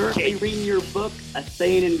 Currently reading your book, A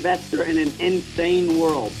Sane Investor in an Insane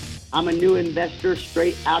World. I'm a new investor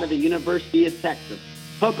straight out of the University of Texas.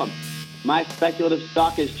 Hook 'em. My speculative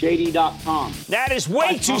stock is JD.com. That is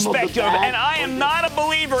way too speculative, and I am not a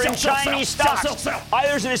believer in Chinese stocks.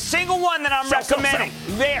 There's a single one that I'm recommending.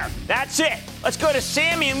 There, that's it. Let's go to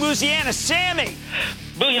Sammy in Louisiana. Sammy.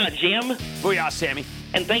 Booyah, Jim. Booyah, Sammy.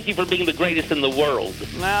 And thank you for being the greatest in the world.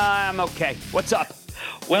 I'm okay. What's up?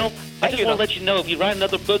 Well, I just want to let you know, if you write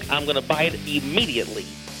another book, I'm going to buy it immediately.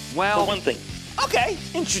 Well, for one thing. Okay,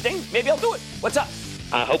 interesting. Maybe I'll do it. What's up?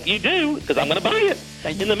 I hope you do, because I'm going to buy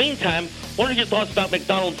it. In the meantime, what are your thoughts about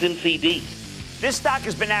McDonald's NCD? This stock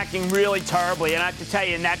has been acting really terribly, and I have to tell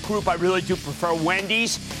you, in that group, I really do prefer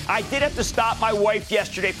Wendy's. I did have to stop my wife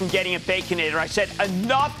yesterday from getting a Baconator. I said,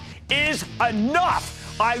 enough is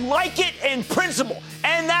enough. I like it in principle.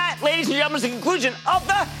 And that, ladies and gentlemen, is the conclusion of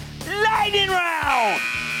the Lightning Round.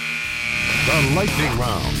 The Lightning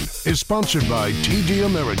Round is sponsored by TD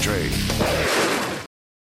Ameritrade.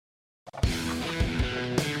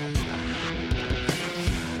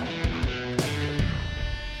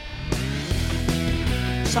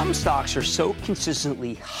 Some stocks are so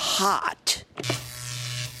consistently hot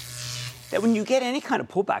that when you get any kind of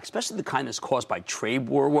pullback, especially the kind that's caused by trade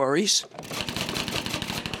war worries,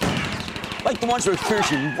 like the ones we're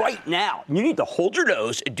experiencing right now, you need to hold your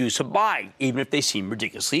nose and do some buying, even if they seem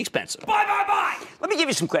ridiculously expensive. Buy, buy, buy! Let me give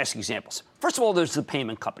you some classic examples. First of all, there's the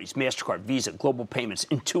payment companies, MasterCard, Visa, Global Payments,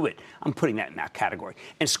 Intuit. I'm putting that in that category.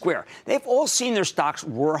 And Square. They've all seen their stocks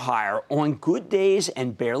roar higher on good days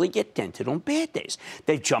and barely get dented on bad days.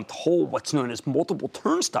 They've jumped whole, what's known as multiple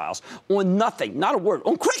turnstiles, on nothing, not a word,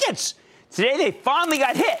 on crickets. Today, they finally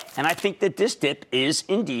got hit, and I think that this dip is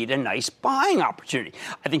indeed a nice buying opportunity.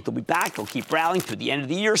 I think they'll be back. They'll keep rallying through the end of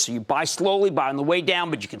the year, so you buy slowly, buy on the way down,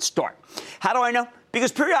 but you can start. How do I know?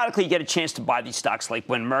 Because periodically you get a chance to buy these stocks, like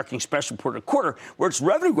when American Express reported a quarter where its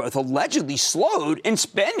revenue growth allegedly slowed and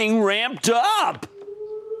spending ramped up.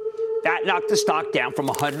 That knocked the stock down from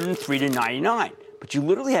 103 to 99. But you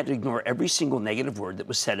literally had to ignore every single negative word that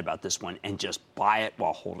was said about this one and just buy it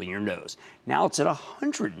while holding your nose. Now it's at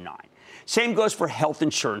 109. Same goes for health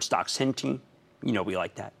insurance stocks. Centene, you know we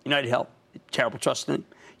like that. United Health, terrible trust name.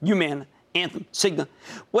 Humana, Anthem, Cigna.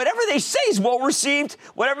 Whatever they say is well received.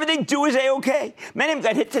 Whatever they do is A-OK. Many of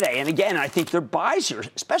them got hit today. And again, I think they're buys here,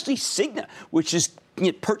 especially Cigna, which is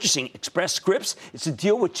purchasing Express Scripts. It's a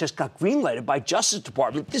deal which just got greenlighted by Justice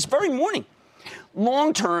Department this very morning.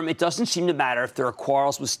 Long term, it doesn't seem to matter if there are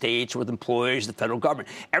quarrels with states or with employers, the federal government.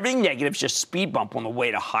 Everything negative is just a speed bump on the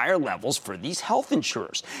way to higher levels for these health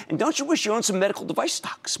insurers. And don't you wish you owned some medical device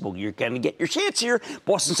stocks? Well, you're going to get your chance here.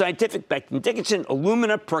 Boston Scientific, Becton Dickinson,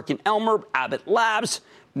 Illumina, Perkin-Elmer, Abbott Labs,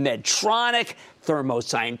 Medtronic, Thermo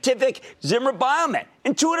Scientific, Zimmer Biomet,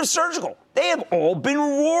 Intuitive Surgical. They have all been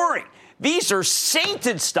roaring. These are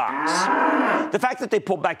sainted stocks. The fact that they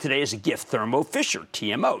pulled back today is a gift. Thermo Fisher,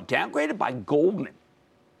 TMO, downgraded by Goldman.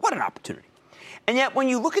 What an opportunity. And yet, when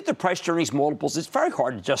you look at the price-to-earnings multiples, it's very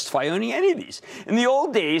hard to justify owning any of these. In the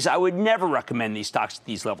old days, I would never recommend these stocks at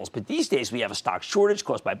these levels. But these days, we have a stock shortage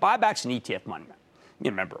caused by buybacks and ETF money.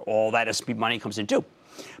 You remember, all that S&P money comes in, too.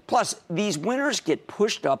 Plus, these winners get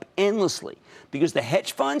pushed up endlessly because the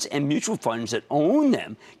hedge funds and mutual funds that own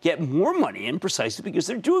them get more money in precisely because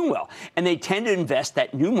they're doing well. And they tend to invest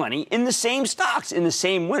that new money in the same stocks, in the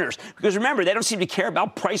same winners. Because remember, they don't seem to care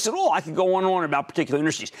about price at all. I could go on and on about particular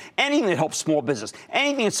industries. Anything that helps small business,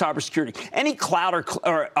 anything in cybersecurity, any cloud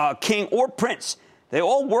or king or prince. They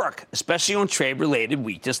all work, especially on trade-related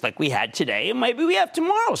weakness like we had today and maybe we have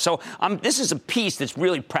tomorrow. So this is a piece that's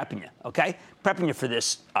really prepping you, okay? Prepping you for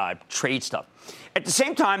this trade stuff. At the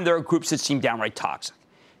same time, there are groups that seem downright toxic.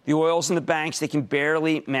 The oils and the banks, they can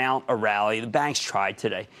barely mount a rally. The banks tried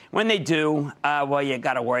today. When they do, well, you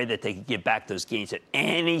got to worry that they could get back those gains at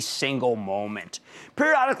any single moment.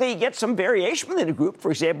 Periodically, you get some variation within a group. For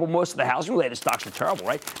example, most of the housing-related stocks are terrible,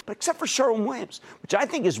 right? But except for Sherwin-Williams, which I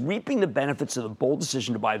think is reaping the benefits of the bold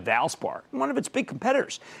decision to buy Valspar, one of its big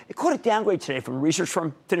competitors. It caught a downgrade today from a research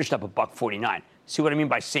firm, finished up at $1.49. See what I mean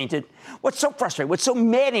by sainted? What's so frustrating, what's so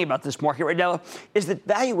maddening about this market right now is that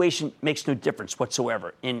valuation makes no difference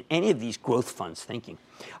whatsoever in any of these growth funds thinking.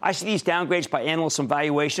 I see these downgrades by analysts on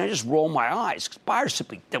valuation, I just roll my eyes because buyers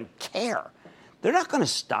simply don't care. They're not going to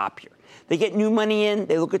stop here. They get new money in,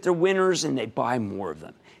 they look at their winners, and they buy more of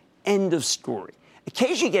them. End of story.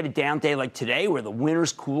 Occasionally you get a down day like today where the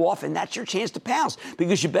winners cool off, and that's your chance to pounce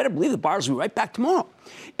because you better believe the buyers will be right back tomorrow.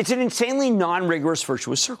 It's an insanely non-rigorous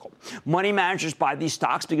virtuous circle. Money managers buy these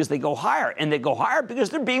stocks because they go higher, and they go higher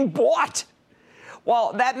because they're being bought.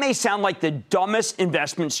 While that may sound like the dumbest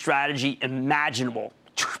investment strategy imaginable,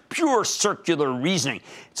 pure circular reasoning,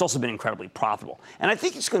 it's also been incredibly profitable. And I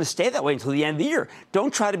think it's going to stay that way until the end of the year.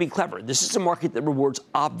 Don't try to be clever. This is a market that rewards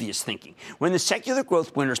obvious thinking. When the secular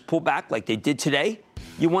growth winners pull back like they did today,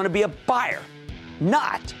 you want to be a buyer,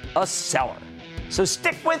 not a seller. So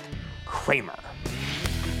stick with Cramer.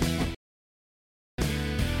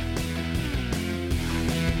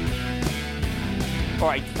 All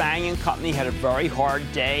right, Fang & Company had a very hard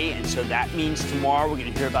day, and so that means tomorrow we're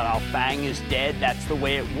going to hear about how Fang is dead. That's the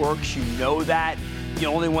way it works. You know that. The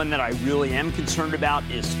only one that I really am concerned about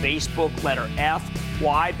is Facebook, letter F.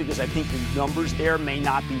 Why? Because I think the numbers there may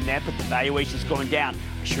not be met, but the valuation's going down.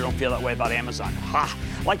 I sure don't feel that way about Amazon. Ha!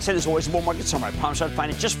 Like I said, there's always a bull market somewhere. I promise I'll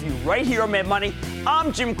find it just for you right here on Mad Money.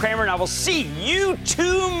 I'm Jim Cramer, and I will see you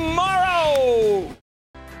tomorrow.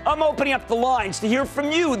 I'm opening up the lines to hear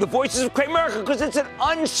from you, the voices of Cramerica, because it's an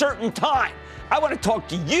uncertain time. I want to talk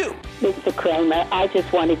to you. Mr. Cramer, I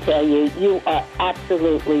just want to tell you, you are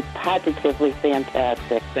absolutely, positively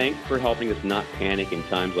fantastic. Thanks for helping us not panic in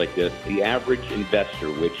times like this. The average investor,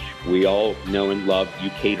 which we all know and love,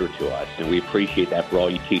 you cater to us, and we appreciate that for all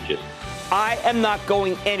you teach us. I am not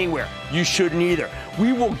going anywhere. You shouldn't either.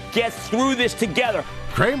 We will get through this together.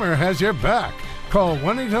 Cramer has your back. Call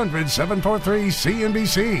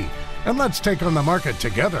 1-800-743-CNBC, and let's take on the market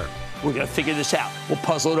together. We're going to figure this out. We'll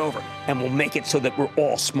puzzle it over, and we'll make it so that we're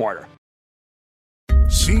all smarter.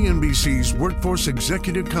 CNBC's Workforce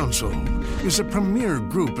Executive Council is a premier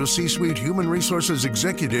group of C-suite human resources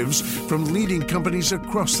executives from leading companies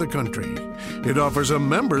across the country. It offers a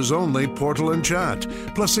members-only portal and chat,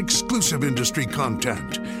 plus exclusive industry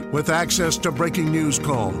content, with access to breaking news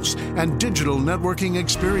calls and digital networking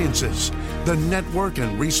experiences. The network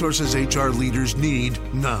and resources HR leaders need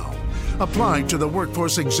now. Apply to the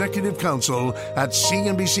Workforce Executive Council at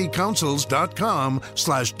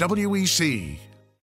cnbccouncils.com/WEC.